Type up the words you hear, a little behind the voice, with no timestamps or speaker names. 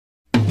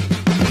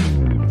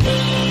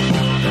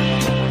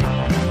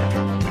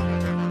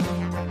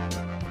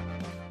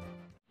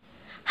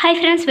Hi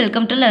friends,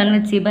 welcome to Learn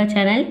with Siba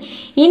channel.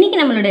 இன்னைக்கு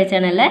நம்மளுடைய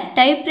சேனல்ல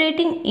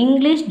Typewriting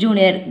English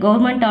Junior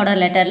Government Order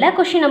Letterல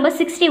question number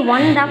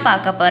 61 தான்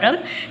பார்க்க போறோம்.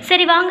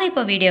 சரி வாங்க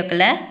இப்போ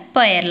வீடியோக்குள்ள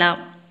போயிரலாம்.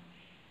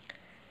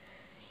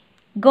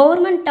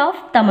 Government of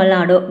Tamil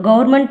Nadu.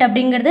 Government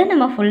அப்படிங்கிறது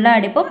நம்ம ஃபுல்லா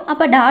அடிப்போம்.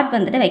 அப்ப டாட்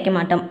வந்துட்டு வைக்க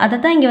மாட்டோம். அத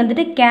தான் இங்க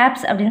வந்துட்டு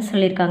caps அப்படினு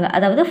சொல்லிருக்காங்க.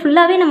 அதாவது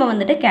ஃபுல்லாவே நம்ம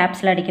வந்துட்டு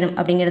capsல அடிக்கணும்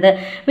அப்படிங்கிறது.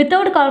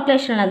 Without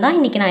calculationல தான்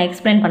இன்னைக்கு நான்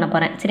எக்ஸ்பிளைன் பண்ண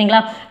போறேன்.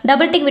 சரிங்களா?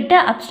 டபுள் டிக் விட்டு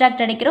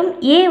abstract அடிக்கிறோம்.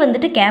 A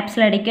வந்துட்டு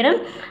capsல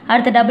அடிக்கிறோம்.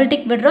 அடுத்து டபுள்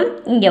டிக் விடுறோம்.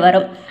 இங்க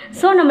வரும்.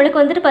 சோ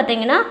நமக்கு வந்துட்டு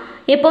பாத்தீங்கன்னா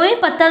எப்பவுமே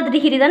 10வது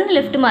டிகிரி தான்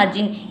லெஃப்ட்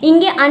மார்ஜின்.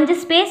 இங்க 5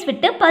 ஸ்பேஸ்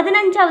விட்டு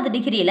 15வது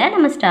டிகிரில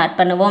நம்ம ஸ்டார்ட்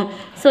பண்ணுவோம்.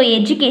 சோ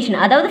எஜுகேஷன்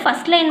அதாவது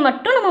ஃபர்ஸ்ட் லைன்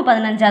மட்டும் நம்ம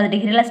 15வது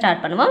டிகிரில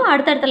ஸ்டார்ட் பண்ணுவோம்.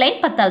 அடுத்த லைன்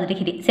 10வது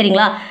டிகிரி.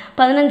 சரிங்களா?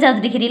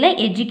 15வது டிகிரில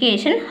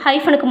எஜுகேஷன்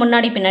ஹைஃபனுக்கு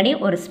முன்னாடி பின்னாடி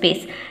ஒரு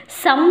ஸ்பேஸ்.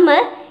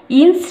 சம்மர்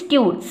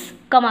இன்ஸ்டிடியூட்ஸ்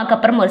கமாக்கு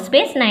அப்புறம் ஒரு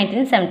ஸ்பேஸ்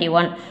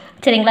 1971.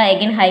 சரிங்களா?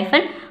 Again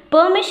hyphen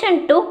permission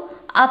to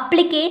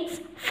அப்ளிகேட்ஸ்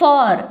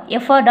for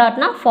FR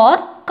டாட்னா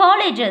for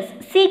colleges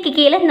சிக்கு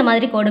கீழே இந்த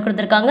மாதிரி கோடு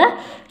கொடுத்துருக்காங்க.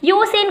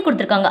 யூசேன்னு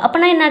கொடுத்துருக்காங்க.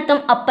 அப்போனா என்ன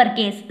அர்த்தம்? Upper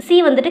case. சி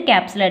வந்துட்டு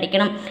கேப்ஸில்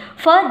அடிக்கணும்.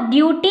 For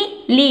duty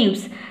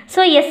leaves.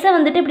 ஸோ எஸ்ஸை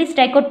வந்துட்டு இப்படி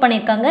ஸ்ட்ரைக் அவுட்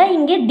பண்ணியிருக்காங்க.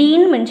 இங்கே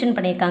டீன்னு மென்ஷன்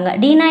பண்ணியிருக்காங்க.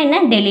 டீனா என்ன?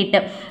 டெலிட்.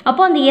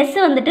 அப்போ அந்த எஸ்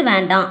வந்துட்டு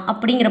வேண்டாம்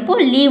அப்படிங்கிறப்போ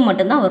லீவ்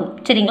மட்டும்தான் வரும்.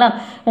 சரிங்களா?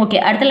 ஓகே,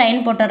 அடுத்த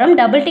லைன் போட்டுறோம்.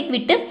 டபுள் டிக்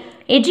விட்டு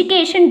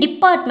எஜுகேஷன்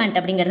டிபார்ட்மெண்ட்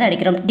அப்படிங்கிறத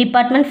அடிக்கிறோம்.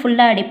 டிபார்ட்மெண்ட்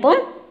ஃபுல்லாக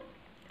அடிப்போம்.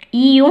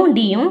 ஈயும்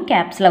டியும்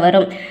கேப்ஸில்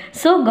வரும்.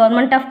 So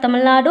government of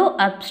Tamil Nadu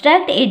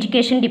abstract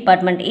education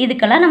department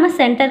இதுக்கெல்லாம் நம்ம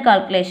சென்டர்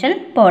கால்குலேஷன்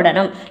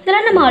போடணும்.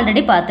 இதெல்லாம் நம்ம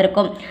ஆல்ரெடி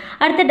பார்த்துருக்கோம்.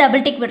 அடுத்து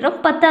டபுள் டிக் விடுறோம்.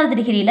 10வது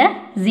டிகிரியில்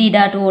G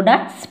dot O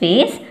dot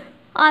space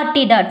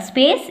RT dot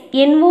space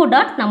NO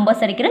dot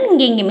numbers அடிக்கிறோம்.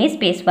 இங்கே எங்கேயுமே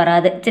ஸ்பேஸ்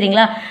வராது.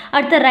 சரிங்களா?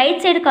 அடுத்த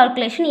ரைட் சைடு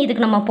கால்குலேஷன்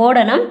இதுக்கு நம்ம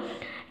போடணும்.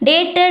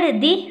 Dated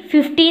the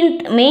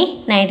 15th May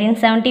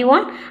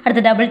 1971.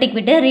 அடுத்து டபுள் டிக்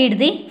விட்டு read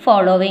the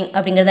following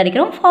அப்படிங்கிறது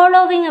அடிக்கிறோம்.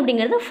 following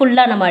அப்படிங்கிறது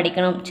ஃபுல்லாக நம்ம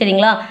அடிக்கணும்.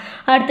 சரிங்களா?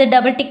 அடுத்து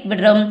டபுள் டிக்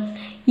விடுறோம்.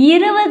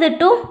 20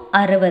 to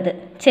 60.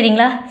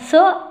 சரிங்களா? ஸோ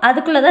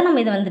அதுக்குள்ளே தான்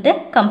நம்ம இதை வந்துட்டு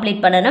கம்ப்ளீட்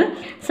பண்ணணும்.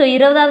 ஸோ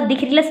 20வது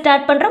டிகிரியில்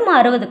ஸ்டார்ட் பண்ணுறோம்.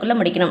 60க்குள்ளே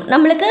முடிக்கணும்.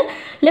 நம்மளுக்கு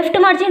லெஃப்ட்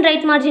மார்ஜின்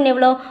ரைட் மார்ஜின்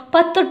எவ்வளோ?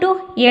 10 to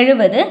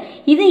 70.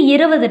 இது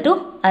 20 to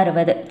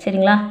 60.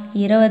 சரிங்களா?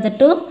 20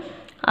 to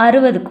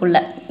 60க்குள்ளே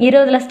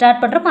 20ல் ஸ்டார்ட்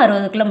பண்ணுறோம்.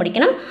 60க்குள்ளே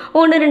முடிக்கணும்.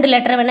 1-2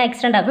 லெட்டர் வேணால்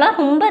எக்ஸ்டெண்ட் ஆகலாம்.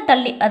 ரொம்ப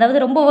தள்ளி அதாவது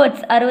ரொம்ப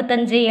வேர்ட்ஸ்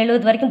 65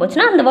 70 வரைக்கும்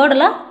போச்சுன்னா அந்த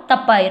வேர்டெல்லாம்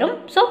தப்பாயிரும்.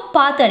 ஸோ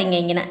பார்த்து அடிங்க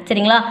இங்கே.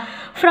 சரிங்களா?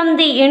 From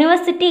the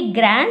university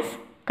grants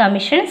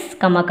commissions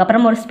கமாக்கு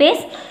அப்புறம் ஒரு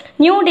ஸ்பேஸ்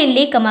நியூ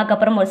டெல்லி கமாக்கு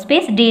அப்புறம் ஒரு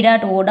space D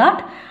dot O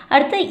dot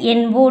அடுத்து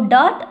என்ஓ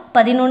டாட்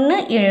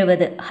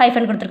 1170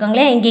 ஹைஃபன்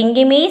கொடுத்துருக்காங்களே. இங்கே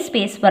எங்கேயுமே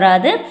ஸ்பேஸ்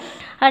வராது.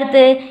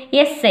 அடுத்து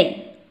எஸ்ஐ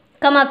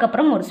கமாக்கு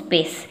அப்புறம் ஒரு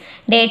ஸ்பேஸ்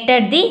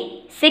டேட்டட் தி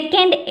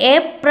 2nd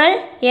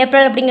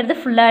April அப்படிங்கிறது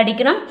ஃபுல்லாக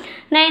அடிக்கணும்.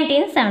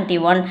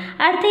 1971.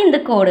 அடுத்து இந்த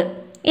கோடு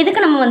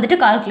இதுக்கு நம்ம வந்துட்டு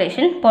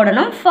கால்குலேஷன்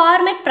போடணும்.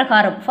 ஃபார்மேட்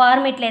பிரகாரம்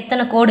ஃபார்மேட்டில்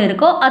எத்தனை கோடு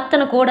இருக்கோ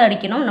அத்தனை கோடு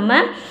அடிக்கணும்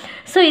நம்ம.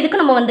 ஸோ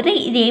இதுக்கு நம்ம வந்துட்டு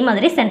இதே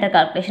மாதிரி சென்டர்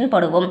கால்குலேஷன்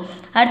போடுவோம்.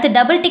 அடுத்து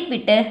டபுள் டிக்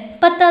விட்டு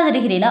 10வது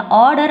டிகிரியில்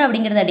ஆர்டர்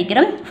அப்படிங்கிறது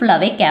அடிக்கிறோம்.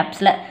 ஃபுல்லாகவே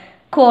கேப்ஸில்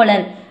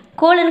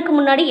கோலனுக்கு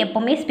முன்னாடி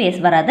எப்போவுமே ஸ்பேஸ்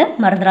வராது,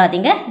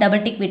 மறந்துடாதீங்க.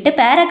 டபுள் டிக் விட்டு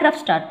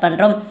பேராகிராஃப் ஸ்டார்ட்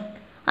பண்ணுறோம்.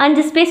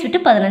 5 ஸ்பேஸ்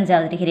விட்டு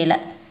 15வது டிகிரியில்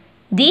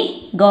தி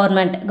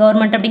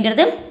கவர்மெண்ட்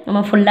அப்படிங்கிறது நம்ம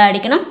ஃபுல்லாக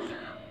அடிக்கணும்.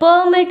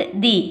 பெர்மிட்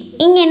தி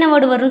இங்கே என்ன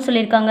வேர்டு வரும்னு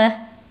சொல்லியிருக்காங்க?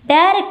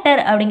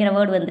 டைரக்டர் அப்படிங்கிற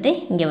வேர்டு வந்துட்டு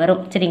இங்கே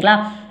வரும். சரிங்களா?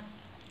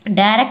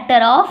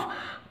 Director of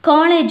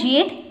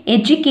collegiate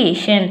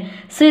education.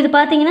 So இது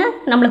பார்த்தீங்கன்னா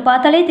நம்மளுக்கு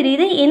பார்த்தாலே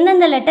தெரியுது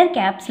எந்தெந்த லெட்டர்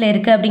கேப்ஸில்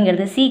இருக்குது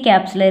அப்படிங்கிறது. சி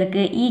கேப்ஸில்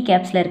இருக்குது, இ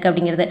கேப்ஸில் இருக்குது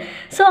அப்படிங்கிறது.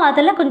 ஸோ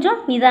அதெல்லாம் கொஞ்சம்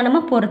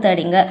நிதானமாக பொறுத்து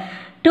அடிங்க.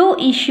 டு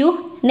இஷ்யூ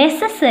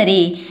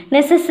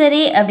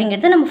நெசசரி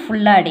அப்படிங்கிறது நம்ம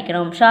ஃபுல்லாக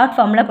அடிக்கணும். ஷார்ட்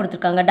ஃபார்மில்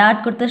கொடுத்துருக்காங்க.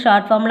 டாட் கொடுத்து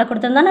ஷார்ட் ஃபார்மில்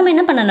கொடுத்துருந்தா நம்ம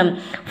என்ன பண்ணணும்?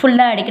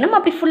 ஃபுல்லாக அடிக்கணும்.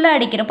 அப்படி ஃபுல்லாக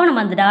அடிக்கிறப்போ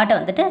நம்ம அந்த டாட்டை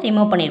வந்துட்டு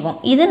ரிமூவ் பண்ணிடுவோம்.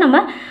 இது நம்ம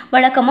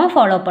வழக்கமாக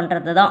ஃபாலோ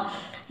பண்ணுறது தான்.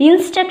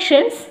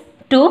 Instructions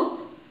to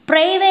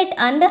private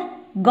and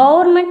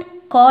government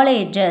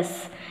colleges.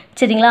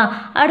 சரிங்களா?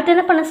 அடுத்து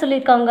என்ன பண்ண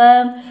சொல்லியிருக்காங்க?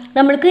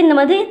 நம்மளுக்கு இந்த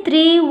மாதிரி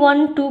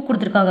 312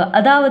 கொடுத்துருக்காங்க.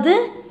 அதாவது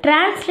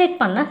டிரான்ஸ்லேட்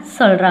பண்ண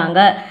சொல்கிறாங்க.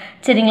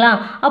 சரிங்களா?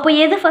 அப்போ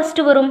எது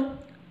ஃபஸ்ட்டு வரும்?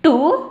 டு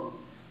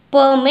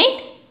பெர்மிட்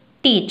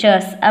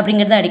டீச்சர்ஸ்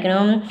அப்படிங்கிறத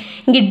அடிக்கணும்.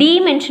 இங்கே டி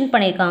மென்ஷன்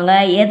பண்ணியிருக்காங்க.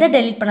 எதை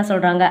டெலிட் பண்ண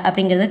சொல்கிறாங்க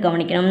அப்படிங்கிறத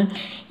கவனிக்கணும்.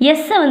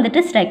 எஸ்ஸை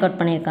வந்துட்டு ஸ்ட்ரைக் அவுட்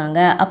பண்ணியிருக்காங்க.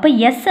 அப்போ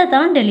எஸ்ஸை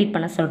தான் டெலிட்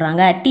பண்ண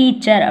சொல்கிறாங்க.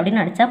 டீச்சர்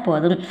அப்படின்னு அடித்தா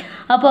போதும்.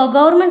 அப்போ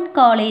government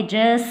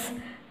colleges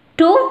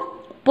to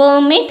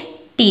permit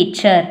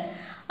teacher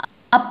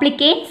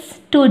அப்ளிகேட்ஸ்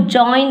to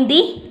join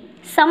the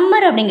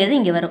summer அப்படிங்கிறது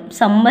இங்கே வரும்.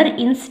 Summer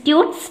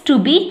institutes to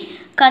be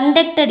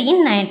conducted இன்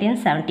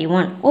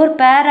 1971. ஒரு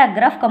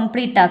பேராகிராஃப்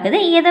கம்ப்ளீட் ஆகுது.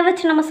 எதை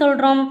வச்சு நம்ம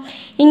சொல்கிறோம்?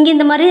 இங்கே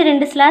இந்த மாதிரி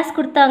 2 ஸ்லாஷ்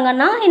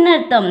கொடுத்தாங்கன்னா என்ன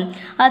அர்த்தம்?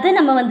 அது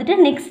நம்ம வந்துட்டு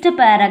நெக்ஸ்ட்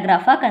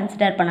பேராகிராஃபாக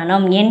கன்சிடர்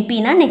பண்ணணும்.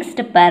 என்பினா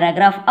நெக்ஸ்ட்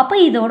பேராகிராஃப். அப்போ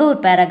இதோட ஒரு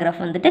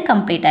பேராகிராஃப் வந்துட்டு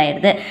கம்ப்ளீட்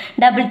ஆயிடுது.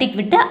 டபுள் டிக்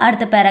விட்டு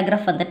அடுத்த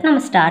பேராகிராஃப் வந்துட்டு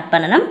நம்ம ஸ்டார்ட்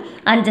பண்ணணும்.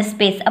 5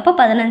 ஸ்பேஸ். அப்போ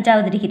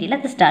 15வது டிகிரியில்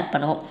அதை ஸ்டார்ட்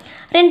பண்ணுவோம்.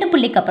 2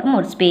 புள்ளிக்கு அப்புறம்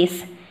ஒரு space.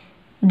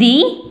 The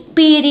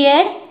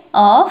period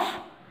of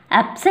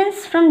absence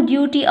from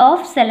duty of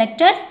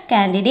selected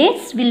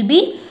candidates will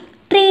be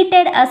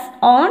treated as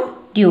on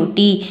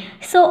duty.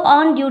 So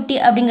on duty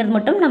அப்படிங்கிறது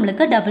மட்டும்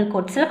நம்மளுக்கு டபுள்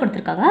கோட்ஸில்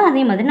கொடுத்துருக்காங்க.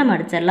 அதே மாதிரி நம்ம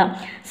அடிச்சிடலாம்.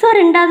 ஸோ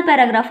ரெண்டாவது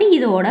பேராகிராஃபி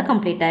இதோட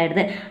கம்ப்ளீட்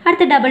ஆகிடுது.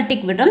 அடுத்து டபுள்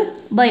டிக் விடுறோம்.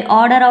 By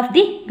order of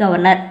the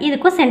governor.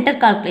 இதுக்கும்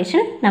சென்டர்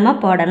கால்குலேஷன் நம்ம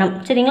போடணும்.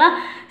 சரிங்களா?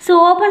 ஸோ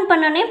ஓப்பன்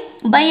பண்ணோன்னே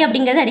பை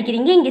அப்படிங்கிறது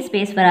அடிக்கிறீங்க, இங்கே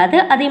ஸ்பேஸ் வராது.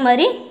 அதே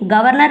மாதிரி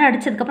கவர்னர்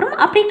அடித்ததுக்கப்புறம்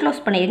அப்படியே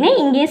க்ளோஸ் பண்ணிடுங்க,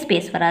 இங்கேயும்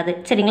ஸ்பேஸ் வராது.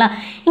 சரிங்களா?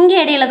 இங்கே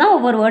இடையில தான்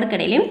ஒவ்வொரு வேர்டுக்கு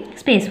இடையிலையும்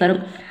ஸ்பேஸ்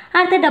வரும்.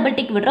 அடுத்து டபுள்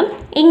டிக் விடுறோம்,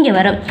 இங்கே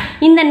வரும்.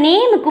 இந்த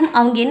நேமுக்கும்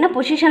அவங்க என்ன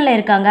பொசிஷனில்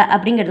இருக்காங்க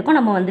அப்படிங்கிறதுக்கும்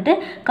நம்ம வந்துட்டு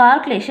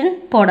கால்குலேஷன்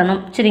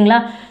போடணும். சரிங்களா?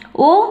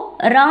 ஓ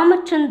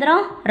ராமச்சந்திரா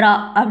ரா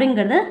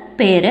அப்படிங்கிறது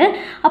பேர்.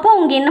 அப்போ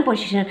அவங்க என்ன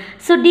பொசிஷன்?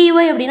 ஸோ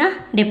டிஒய் அப்படின்னா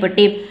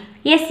டெபுட்டி,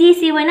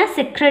 எஸ்இசிஒய்னா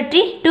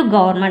செக்ரட்டரி டு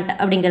கவர்மெண்ட்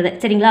அப்படிங்கிறது.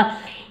 சரிங்களா?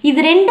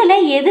 இது ரெண்டில்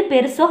எது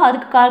பெருசோ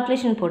அதுக்கு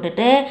கால்குலேஷன்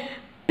போட்டுட்டு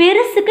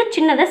பெருசுக்கு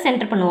சின்னதை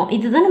சென்டர் பண்ணுவோம்.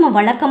 இதுதான் நம்ம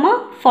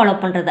வழக்கமாக ஃபாலோ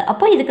பண்ணுறது.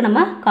 அப்போ இதுக்கு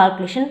நம்ம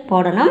கால்குலேஷன்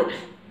போடணும்.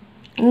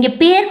 இங்கே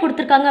பேர்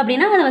கொடுத்துருக்காங்க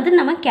அப்படின்னா அதை வந்து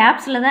நம்ம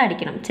கேப்ஸில் தான்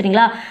அடிக்கணும்.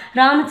 சரிங்களா?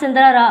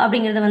 ராமச்சந்திரா ரா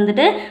அப்படிங்கிறத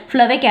வந்துட்டு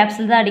ஃபுல்லாகவே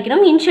கேப்ஸில் தான்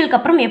அடிக்கணும். இனிஷியலுக்கு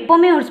அப்புறம்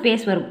எப்போவுமே ஒரு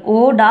ஸ்பேஸ் வரும். ஓ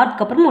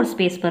டாட்க்கு அப்புறம் ஒரு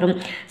ஸ்பேஸ் வரும்.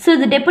 ஸோ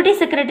இது டெபுட்டி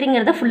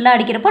செக்ரட்டரிங்கிறத ஃபுல்லாக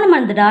அடிக்கிறப்போ நம்ம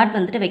அந்த டாட்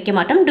வந்துட்டு வைக்க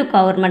மாட்டோம். டு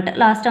கவர்மெண்ட்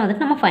லாஸ்ட்டாக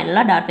வந்துட்டு நம்ம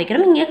ஃபைனலாக டாட்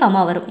வைக்கிறோம். இங்கே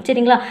கமா வரும்.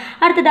 சரிங்களா?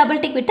 அடுத்து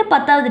டபுள் டிக் விட்டு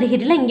 10வது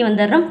டிகிரியில் இங்கே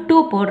வந்துடுறோம்,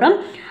 2 போடுறோம்.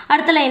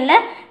 அடுத்த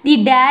லைனில் the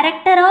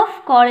director of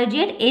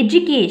collegiate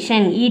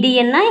education,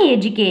 இடிஎன்னா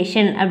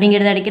education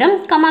அப்படிங்கிறத அடிக்கிறோம்,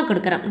 கமா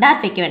கொடுக்குறோம்.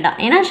 டாட் வைக்க வேண்டாம்,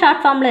 ஏன்னா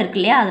ஷார்ட் ஃபார்மில் இருக்கு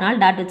இல்லையா,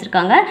 அதனால் டாட்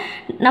வச்சுருக்காங்க.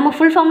 நம்ம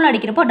ஃபுல் ஃபார்மில்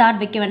அடிக்கிறப்போ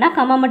டாட் வைக்க வேண்டாம்,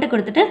 கமா மட்டும்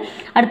கொடுத்துட்டு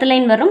அடுத்த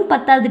லைன் வரும்.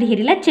 10வது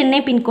டிகிரியில்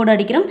சென்னை பின்கோடு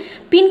அடிக்கிறோம்.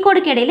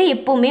 பின்கோடுக்கு இடையில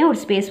எப்போவுமே ஒரு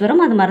ஸ்பேஸ்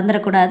வரும், அது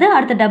மறந்துடக்கூடாது.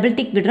 அடுத்த டபுள்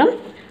டிக் விடுறோம்.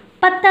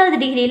 10வது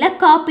டிகிரியில்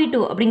காப்பி டூ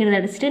அப்படிங்கிறத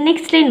அடிச்சுட்டு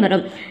நெக்ஸ்ட் லைன்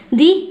வரும்.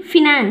 தி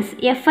ஃபினான்ஸ்,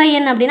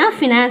 எஃப்ஐஎன் அப்படின்னா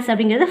ஃபினான்ஸ்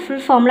அப்படிங்கிறத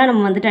ஃபுல் ஃபார்மில்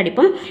நம்ம வந்துட்டு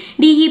அடிப்போம்.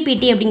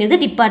 டிஇபிடி அப்படிங்கிறது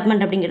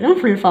டிபார்ட்மெண்ட் அப்படிங்கிறதும்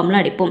ஃபுல் ஃபார்மில்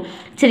அடிப்போம்.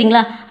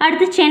 சரிங்களா?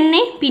 அடுத்து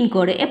சென்னை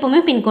பின்கோடு,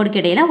 எப்போவுமே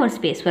பின்கோடுக்கு இடையில் ஒரு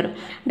ஸ்பேஸ் வரும்.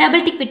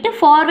 டபுள் டிக் விட்டு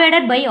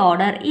ஃபார்வேர்டட் பை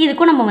ஆர்டர்,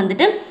 இதுக்கும் நம்ம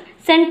வந்துட்டு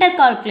சென்டர்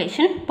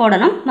கால்குலேஷன்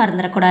போடணும்,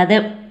 மறந்துடக்கூடாது.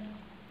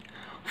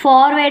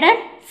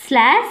 ஃபார்வேர்டட்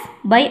ஸ்லாஷ்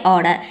பை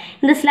ஆர்டர்,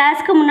 இந்த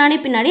ஸ்லாஷ்க்கு முன்னாடி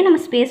பின்னாடி நம்ம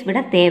ஸ்பேஸ் விட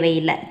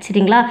தேவையில்லை.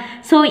 சரிங்களா?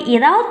 ஸோ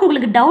ஏதாவது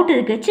உங்களுக்கு டவுட்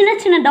இருக்குது, சின்ன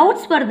சின்ன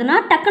டவுட்ஸ் வருதுன்னா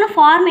டக்குன்னு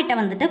ஃபார்மேட்டை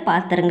வந்துட்டு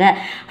பார்த்துருங்க.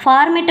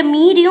 ஃபார்மேட்டை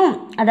மீறியும்,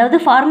 அதாவது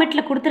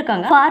ஃபார்மேட்டில்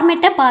கொடுத்துருக்காங்க,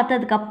 ஃபார்மேட்டை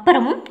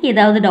பார்த்ததுக்கப்புறமும்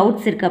ஏதாவது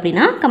டவுட்ஸ் இருக்குது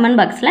அப்படின்னா கமெண்ட்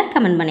பாக்ஸில்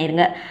கமெண்ட்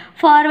பண்ணிடுங்க.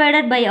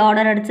 ஃபார்வேர்டட் பை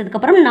ஆர்டர்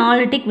அடித்ததுக்கப்புறம்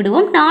 4 டிக்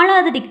விடுவோம்.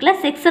 4வது டிக்கில்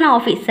செக்ஷன்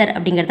ஆஃபீஸர்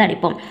அப்படிங்கிறத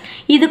அடிப்போம்.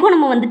 இதுக்கும்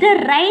நம்ம வந்துட்டு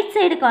ரைட்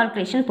சைடு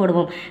கால்குலேஷன்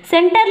போடுவோம்.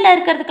 சென்டரில்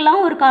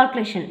இருக்கிறதுக்கெல்லாம் ஒரு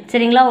கால்குலேஷன்.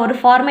 சரிங்களா? ஒரு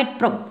ஃபார்மேட்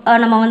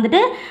நம்ம வந்துட்டு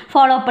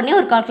ஃபாலோ பண்ணி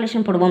ஒரு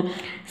கால்குலேஷன் போடுவோம்.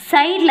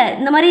 சைடில்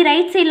இந்த மாதிரி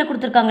ரைட் சைடில்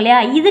கொடுத்துருக்காங்க இல்லையா,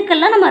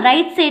 இதுக்கெல்லாம் நம்ம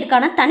ரைட்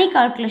சைடுக்கான தனி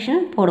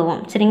கால்குலேஷன்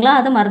போடுவோம். சரிங்களா?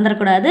 அது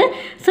மறந்துடக்கூடாது.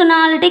 ஸோ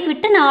 4 டிக்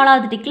விட்டு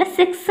 4வது டிக்கில்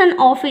செக்ஷன்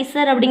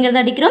ஆஃபீஸர்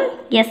அப்படிங்கிறத அடிக்கிறோம்.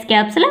 எஸ்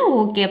கேப்ஸில், ஓ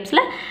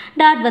கேப்ஸில்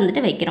டாட்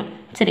வந்துட்டு வைக்கிறோம்.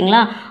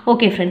 சரிங்களா?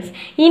 ஓகே ஃப்ரெண்ட்ஸ்,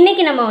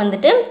 இன்றைக்கி நம்ம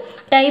வந்துட்டு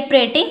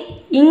typewriting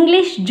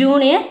English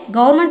junior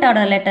government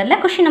order லெட்டரில்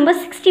கொஷின் நம்பர்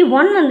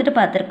 61 வந்துட்டு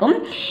பார்த்துருக்கோம்.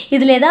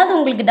 இதில் ஏதாவது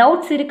உங்களுக்கு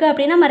டவுட்ஸ் இருக்குது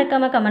அப்படின்னா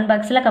மறக்காமல் கமெண்ட்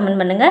பாக்ஸில் கமெண்ட்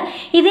பண்ணுங்கள்.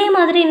 இதே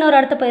மாதிரி இன்னொரு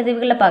அடுத்த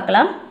பதிவுகளில்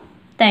பார்க்கலாம்.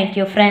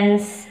 Thank you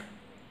friends.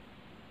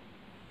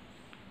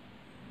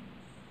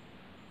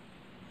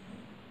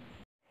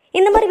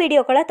 இந்த மாதிரி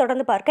வீடியோக்களை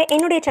தொடர்ந்து பார்க்க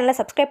என்னுடைய சேனலை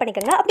சப்ஸ்கிரைப்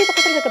பண்ணிக்கோங்க. அப்படி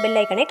பக்கத்தில் இருக்க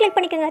பெல் ஐக்கனை கிளிக்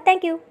பண்ணிக்கோங்க.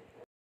 தேங்க்யூ.